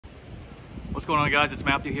What's going on, guys? It's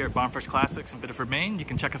Matthew here at Barnfresh Classics in Biddeford, Maine. You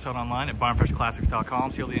can check us out online at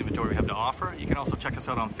barnfreshclassics.com, see all the inventory we have to offer. You can also check us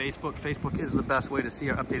out on Facebook. Facebook is the best way to see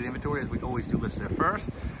our updated inventory, as we always do list there first.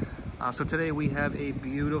 So today we have a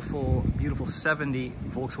beautiful 70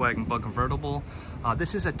 Volkswagen Bug convertible.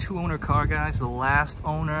 This is a two-owner car, guys. The last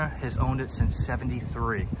owner has owned it since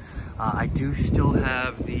 '73. I do still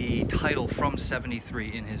have the title from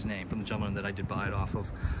 '73 in his name, from the gentleman that I did buy it off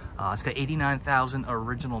of. It's got 89,000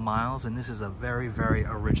 original miles, and this is a very, very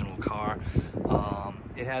original car.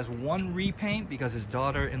 It has one repaint because his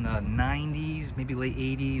daughter in the 90s, maybe late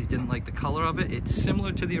 80s, didn't like the color of it. It's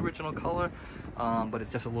similar to the original color, but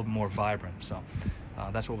it's just a little more vibrant. So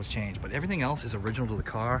that's what was changed. But everything else is original to the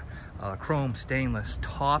car. Chrome, stainless,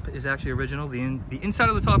 top is actually original. The inside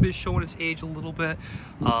of the top is showing its age a little bit,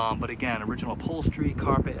 but again, original upholstery,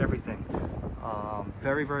 carpet, everything.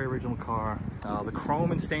 Very, very original car. The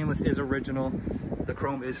chrome and stainless is original. The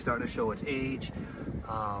chrome is starting to show its age.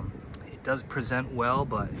 It does present well,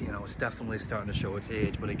 but you know, it's definitely starting to show its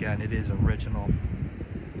age. But again, it is original.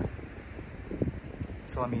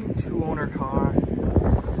 So I mean, two-owner car.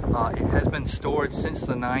 It has been stored since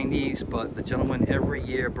the 90s, but the gentleman every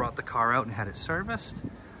year brought the car out and had it serviced.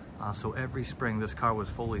 So every spring this car was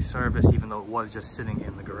fully serviced, even though it was just sitting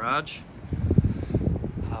in the garage.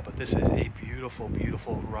 But this is a beautiful,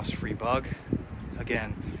 beautiful rust-free Bug.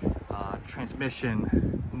 Again,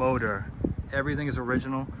 transmission, motor, everything is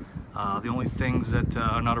original. The only things that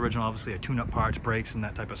are not original, obviously, are tune-up parts, brakes, and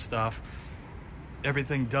that type of stuff.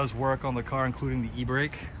 Everything does work on the car, including the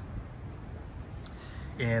e-brake.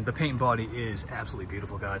 And the paint and body is absolutely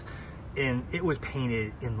beautiful, guys. And it was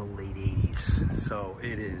painted in the late 80s. So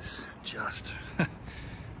it is just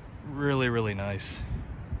really, really nice.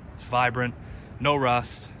 It's vibrant, no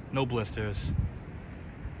rust, no blisters.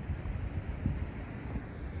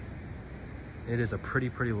 It is a pretty,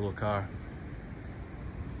 pretty little car.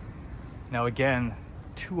 Now again,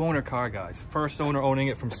 two-owner car, guys. First owner owning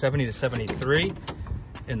it from 70 to 73,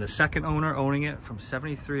 and the second owner owning it from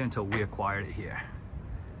 73 until we acquired it here.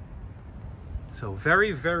 So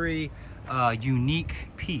very, very unique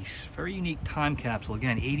piece, very unique time capsule.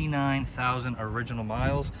 Again, 89,000 original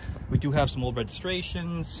miles. We do have some old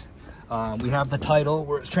registrations. We have the title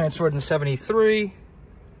where it's transferred in 73,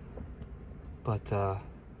 but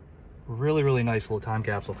really, really nice little time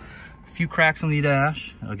capsule. A few cracks on the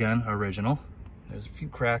dash, again, original. There's a few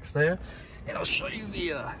cracks there, and I'll show you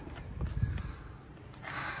the,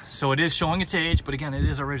 so it is showing its age, but again, it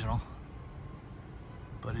is original,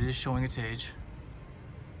 but it is showing its age.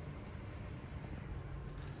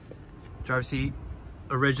 Driver's seat,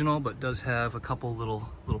 original, but does have a couple little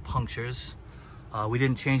punctures. We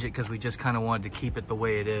didn't change it because we just kind of wanted to keep it the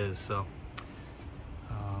way it is. So,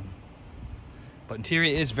 but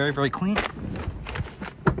interior is very, very clean. Go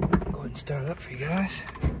ahead and start it up for you guys.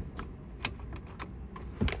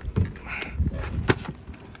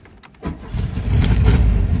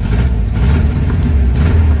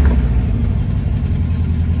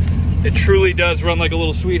 It truly does run like a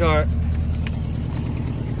little sweetheart.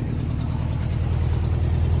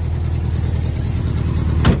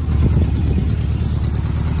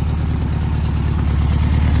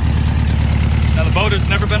 Now the motor's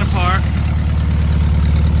never been apart.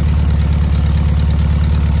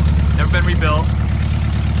 Never been rebuilt.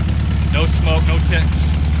 No smoke, no ticks,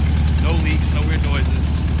 no leaks, no weird noises.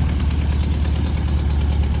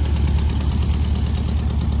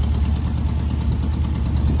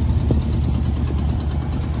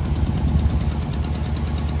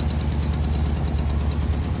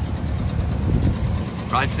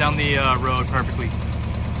 Rides down the road perfectly,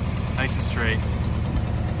 nice and straight.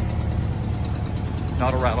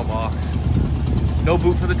 Not a rattle box. No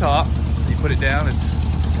boot for the top. You put it down, it's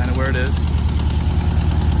kind of where it is.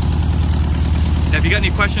 Now, if you got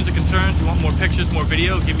any questions or concerns, you want more pictures, more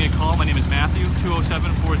video, give me a call. My name is Matthew,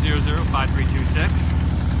 207-400-5326.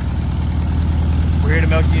 We're here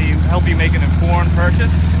to help you make an informed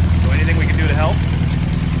purchase. So anything we can do to help.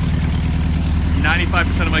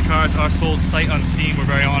 95% of my cars are sold sight unseen. We're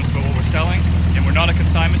very honest about what we're selling, and we're not a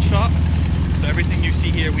consignment shop, so everything you see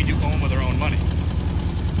here we do own with our own money.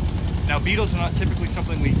 Now, Beetles are not typically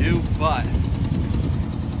something we do, but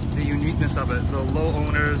the uniqueness of it, the low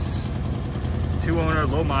owners, two-owner,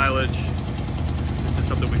 low mileage, it's just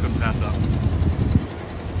something we couldn't pass up.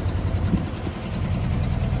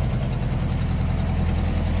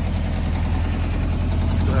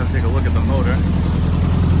 Let's go ahead and take a look at the motor.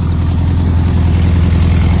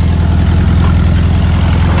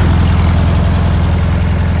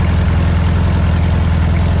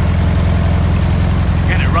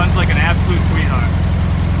 Runs like an absolute sweetheart.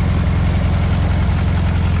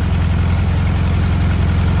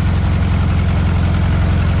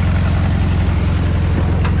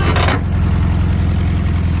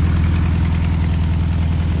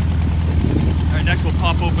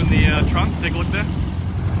 that trunk. Take a look there.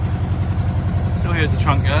 So here's the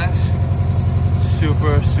trunk, guys.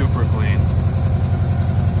 Super, super clean.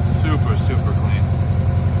 Super, super clean.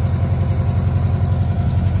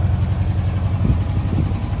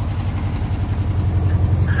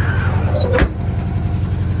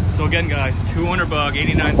 So again, guys, 200 bug,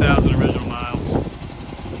 89,000 original miles.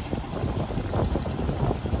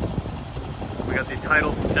 We got the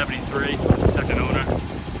title from 73, second owner.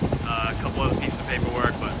 A couple other pieces of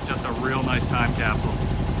paperwork, but just a real nice time capsule.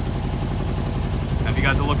 And if you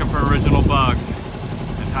guys are looking for original bug,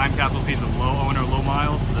 the time capsule piece with low owner, low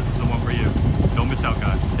miles, this is the one for you. Don't miss out,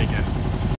 guys. Take care.